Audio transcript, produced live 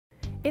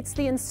It's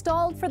the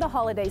Installed for the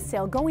Holidays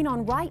sale going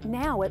on right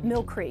now at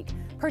Mill Creek.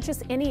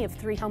 Purchase any of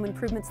 3 home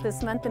improvements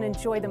this month and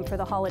enjoy them for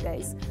the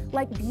holidays.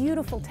 Like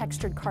beautiful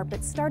textured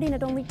carpets starting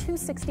at only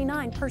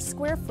 $269 per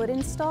square foot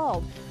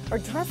installed. Or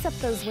dress up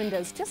those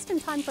windows just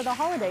in time for the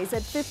holidays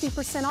at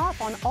 50%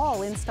 off on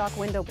all in-stock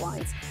window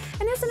blinds.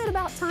 And isn't it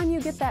about time you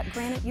get that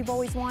granite you've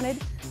always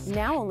wanted?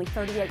 Now only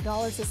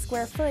 $38 a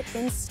square foot,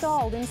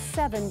 installed in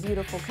 7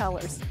 beautiful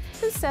colors.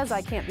 Who says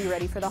I can't be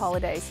ready for the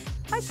holidays?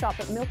 I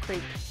shop at Mill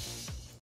Creek.